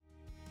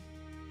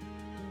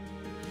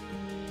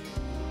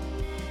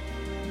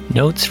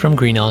Notes from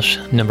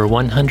Greenelsh, number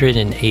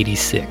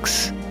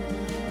 186.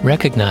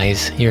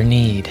 Recognize your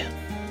need.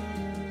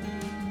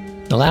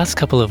 The last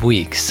couple of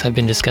weeks, I've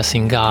been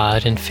discussing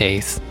God and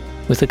faith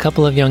with a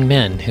couple of young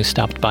men who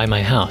stopped by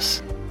my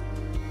house.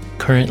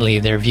 Currently,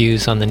 their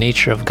views on the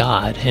nature of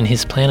God and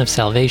His plan of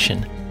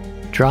salvation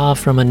draw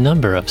from a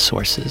number of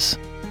sources.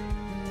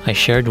 I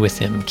shared with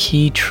them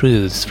key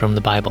truths from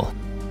the Bible,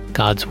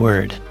 God's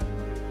Word,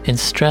 and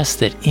stressed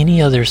that any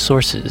other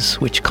sources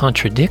which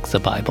contradict the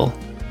Bible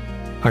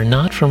are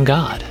not from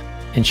God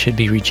and should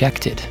be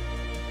rejected.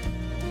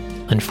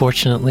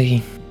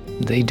 Unfortunately,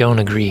 they don't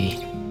agree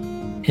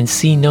and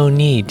see no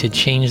need to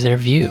change their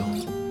view.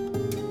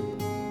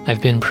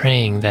 I've been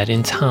praying that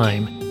in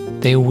time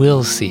they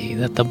will see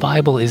that the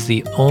Bible is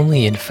the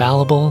only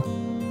infallible,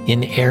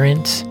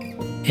 inerrant,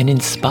 and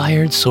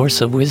inspired source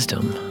of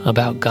wisdom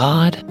about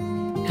God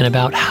and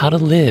about how to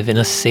live in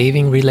a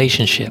saving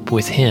relationship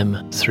with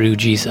Him through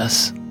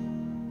Jesus.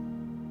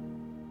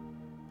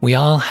 We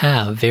all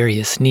have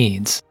various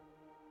needs.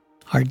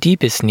 Our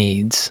deepest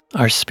needs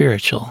are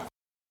spiritual.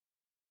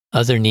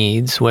 Other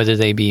needs, whether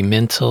they be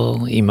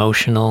mental,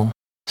 emotional,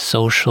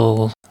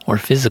 social, or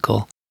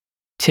physical,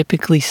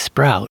 typically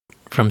sprout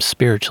from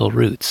spiritual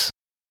roots.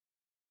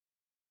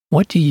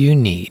 What do you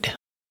need?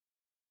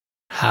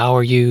 How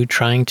are you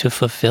trying to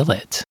fulfill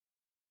it?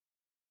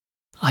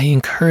 I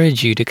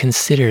encourage you to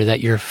consider that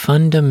your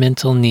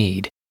fundamental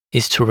need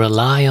is to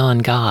rely on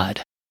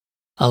God,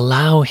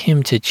 allow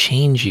Him to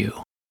change you,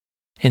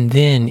 and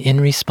then,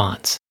 in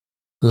response,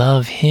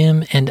 love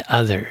Him and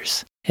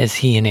others as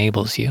He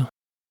enables you.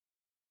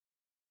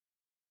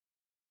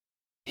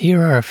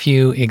 Here are a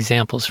few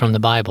examples from the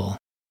Bible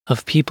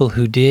of people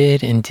who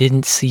did and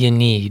didn't see a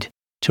need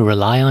to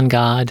rely on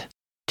God,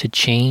 to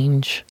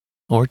change,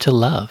 or to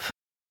love.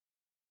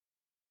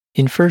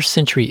 In first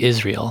century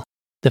Israel,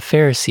 the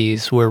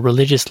Pharisees were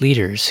religious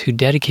leaders who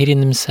dedicated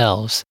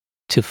themselves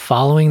to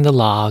following the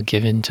law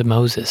given to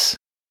Moses.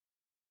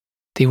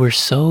 They were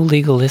so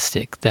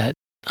legalistic that,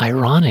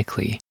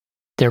 ironically,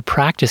 their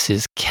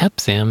practices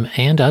kept them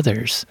and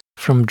others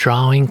from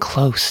drawing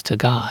close to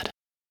God.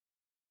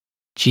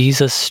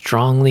 Jesus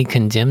strongly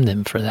condemned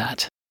them for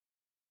that.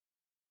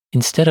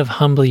 Instead of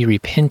humbly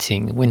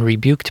repenting when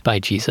rebuked by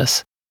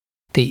Jesus,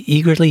 they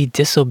eagerly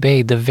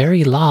disobeyed the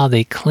very law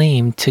they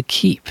claimed to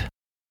keep.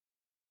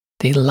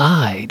 They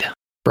lied,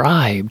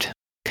 bribed,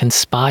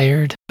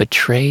 conspired,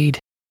 betrayed,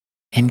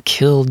 and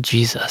killed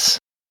Jesus.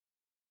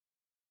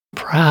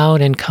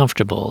 Proud and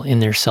comfortable in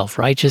their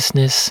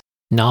self-righteousness,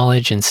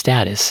 knowledge, and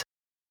status,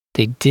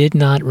 they did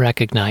not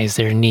recognize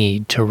their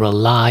need to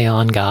rely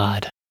on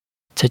God,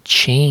 to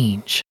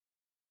change,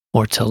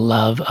 or to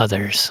love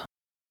others.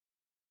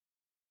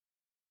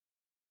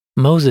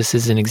 Moses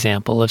is an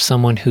example of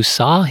someone who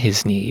saw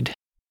his need,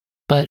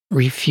 but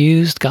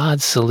refused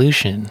God's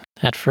solution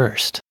at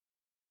first.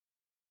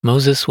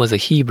 Moses was a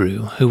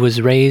Hebrew who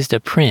was raised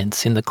a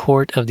prince in the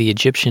court of the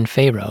Egyptian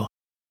Pharaoh,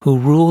 who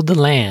ruled the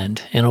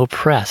land and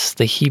oppressed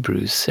the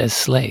Hebrews as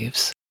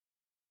slaves.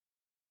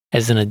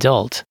 As an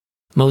adult,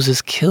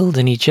 Moses killed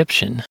an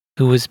Egyptian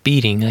who was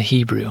beating a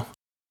Hebrew.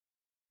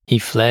 He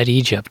fled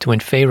Egypt when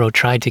Pharaoh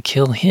tried to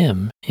kill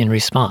him in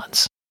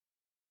response.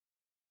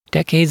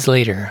 Decades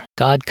later,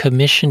 God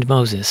commissioned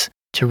Moses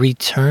to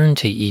return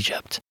to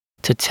Egypt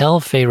to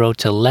tell Pharaoh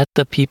to let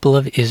the people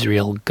of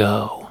Israel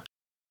go.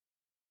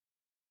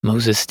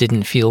 Moses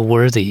didn't feel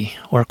worthy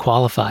or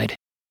qualified.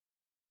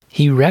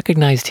 He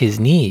recognized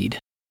his need,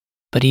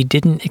 but he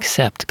didn't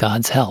accept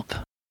God's help.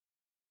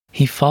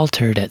 He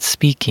faltered at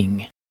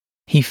speaking.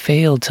 He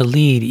failed to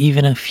lead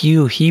even a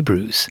few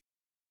Hebrews,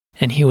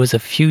 and he was a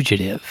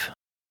fugitive.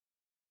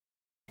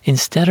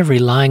 Instead of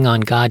relying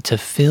on God to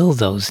fill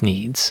those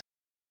needs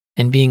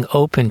and being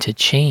open to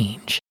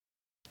change,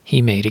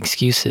 he made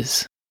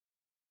excuses.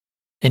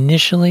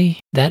 Initially,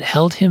 that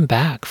held him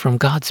back from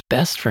God's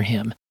best for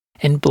him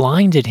and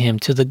blinded him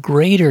to the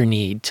greater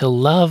need to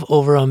love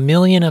over 1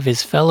 million of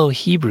his fellow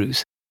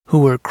Hebrews who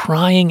were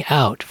crying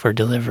out for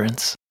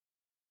deliverance.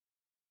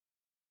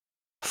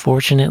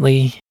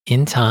 Fortunately,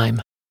 in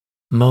time,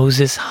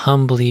 Moses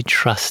humbly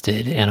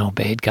trusted and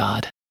obeyed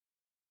God.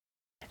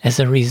 As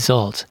a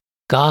result,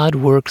 God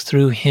worked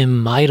through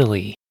him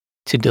mightily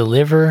to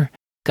deliver,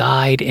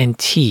 guide, and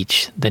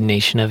teach the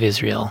nation of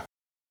Israel.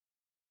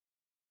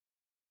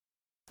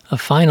 A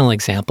final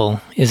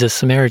example is a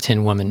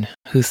Samaritan woman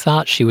who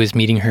thought she was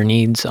meeting her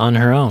needs on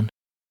her own,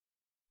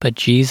 but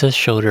Jesus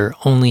showed her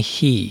only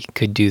He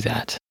could do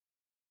that.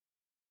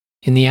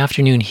 In the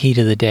afternoon heat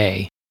of the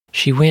day,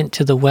 she went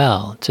to the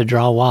well to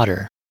draw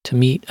water to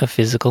meet a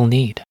physical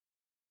need.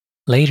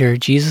 Later,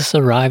 Jesus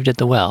arrived at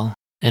the well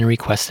and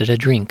requested a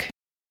drink.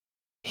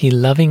 He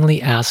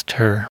lovingly asked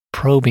her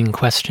probing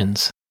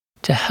questions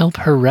to help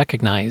her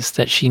recognize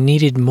that she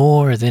needed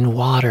more than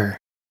water,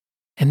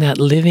 and that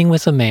living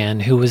with a man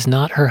who was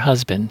not her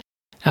husband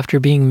after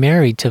being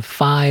married to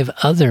 5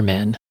 other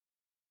men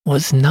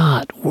was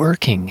not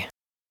working.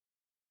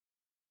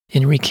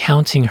 In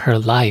recounting her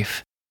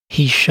life,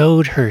 he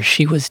showed her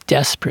she was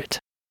desperate,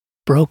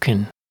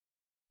 broken,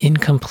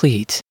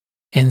 incomplete,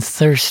 and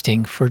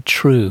thirsting for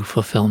true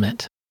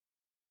fulfillment.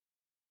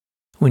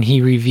 When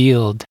he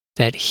revealed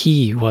that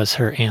he was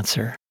her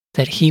answer,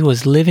 that he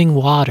was living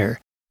water,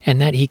 and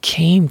that he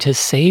came to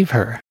save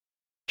her,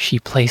 she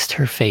placed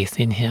her faith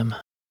in him.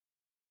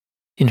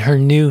 In her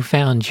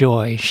newfound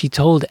joy, she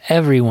told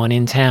everyone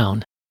in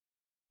town.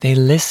 They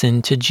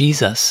listened to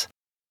Jesus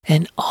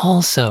and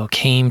also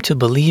came to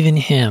believe in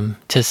him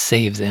to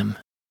save them.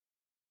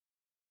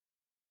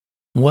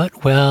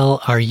 What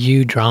well are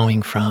you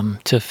drawing from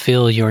to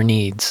fill your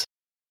needs?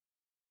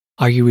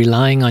 Are you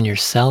relying on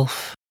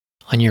yourself,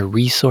 on your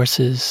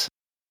resources,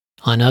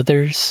 on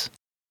others,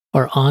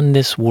 or on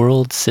this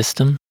world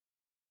system?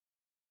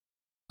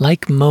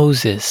 Like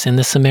Moses and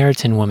the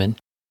Samaritan woman,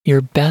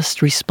 your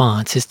best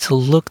response is to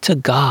look to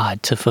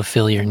God to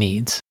fulfill your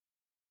needs.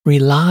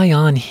 Rely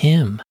on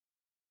him.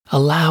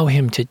 Allow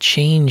him to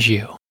change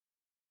you.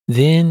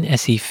 Then,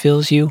 as he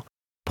fills you,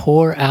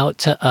 pour out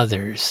to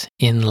others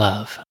in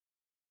love.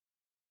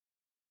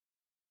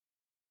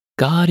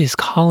 God is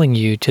calling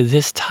you to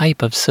this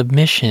type of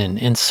submission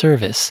and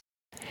service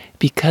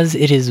because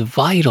it is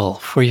vital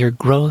for your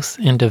growth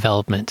and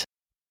development.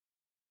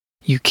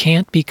 You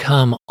can't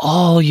become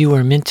all you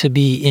are meant to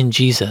be in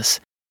Jesus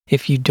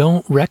if you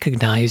don't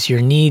recognize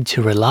your need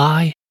to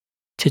rely,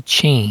 to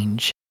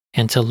change,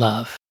 and to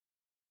love.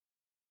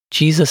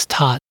 Jesus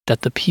taught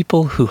that the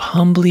people who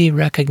humbly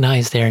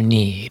recognize their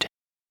need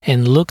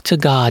and look to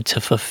God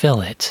to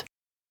fulfill it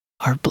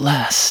are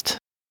blessed.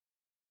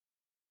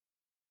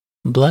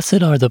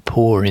 Blessed are the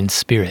poor in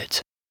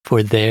spirit,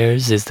 for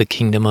theirs is the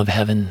kingdom of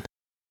heaven.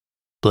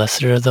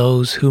 Blessed are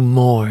those who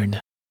mourn,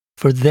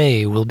 for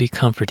they will be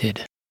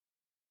comforted.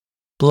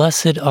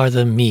 Blessed are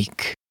the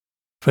meek,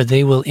 for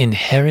they will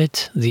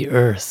inherit the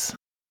earth.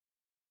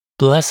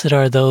 Blessed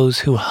are those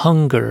who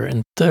hunger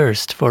and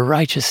thirst for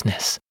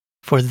righteousness,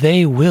 for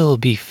they will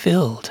be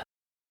filled.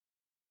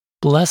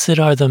 Blessed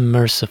are the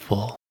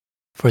merciful,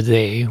 for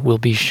they will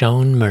be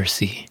shown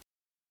mercy.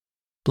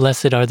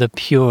 Blessed are the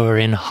pure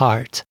in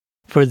heart,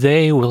 for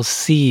they will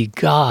see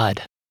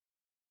God.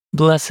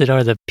 Blessed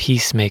are the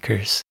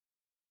peacemakers,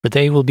 for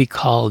they will be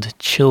called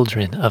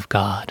children of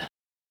God.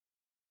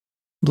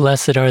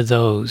 Blessed are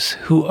those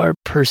who are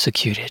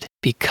persecuted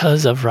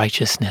because of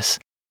righteousness,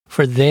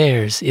 for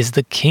theirs is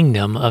the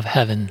kingdom of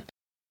heaven.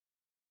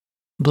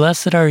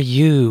 Blessed are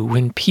you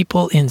when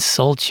people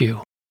insult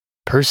you,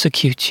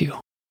 persecute you,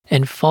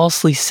 and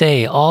falsely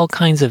say all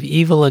kinds of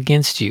evil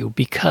against you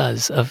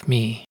because of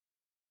me.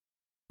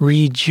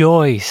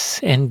 Rejoice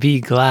and be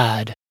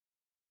glad,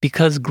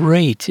 because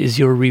great is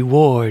your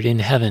reward in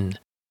heaven,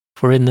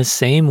 for in the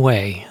same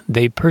way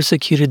they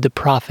persecuted the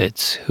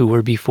prophets who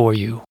were before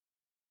you.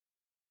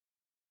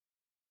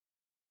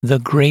 The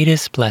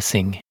greatest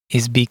blessing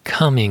is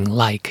becoming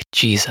like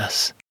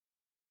Jesus.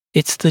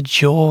 It's the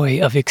joy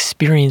of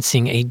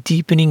experiencing a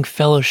deepening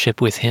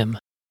fellowship with him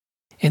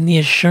and the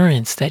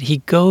assurance that he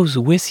goes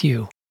with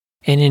you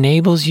and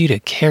enables you to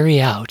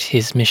carry out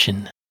his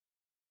mission.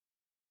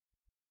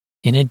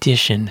 In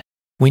addition,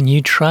 when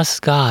you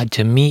trust God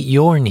to meet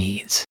your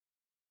needs,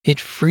 it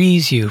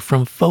frees you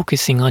from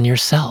focusing on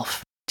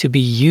yourself to be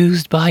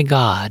used by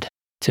God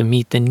to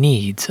meet the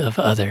needs of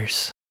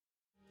others.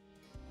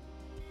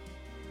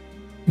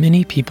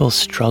 Many people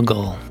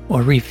struggle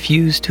or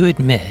refuse to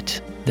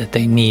admit that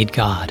they need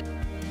God.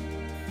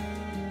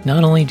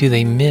 Not only do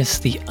they miss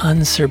the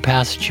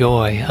unsurpassed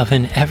joy of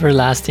an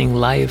everlasting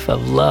life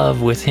of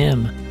love with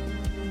him,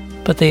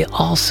 but they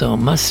also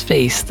must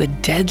face the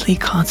deadly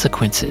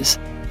consequences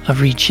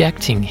of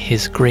rejecting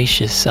his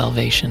gracious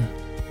salvation.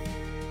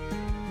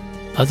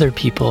 Other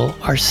people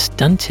are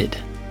stunted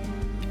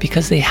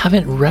because they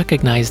haven't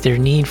recognized their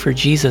need for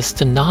Jesus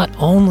to not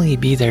only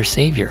be their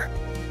Savior,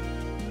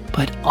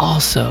 but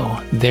also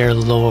their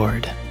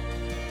Lord.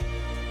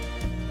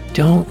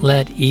 Don't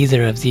let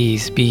either of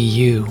these be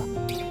you.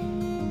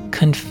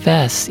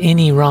 Confess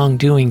any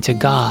wrongdoing to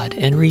God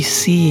and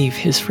receive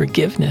his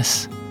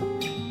forgiveness.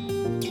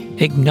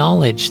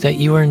 Acknowledge that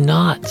you are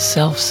not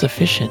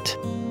self-sufficient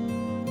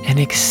and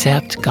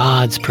accept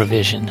God's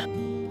provision.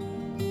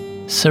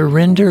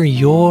 Surrender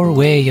your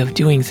way of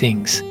doing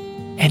things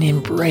and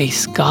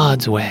embrace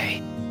God's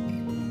way.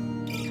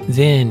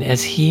 Then,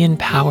 as he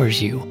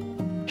empowers you,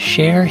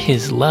 share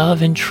his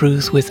love and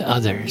truth with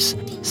others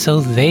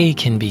so they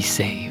can be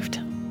saved.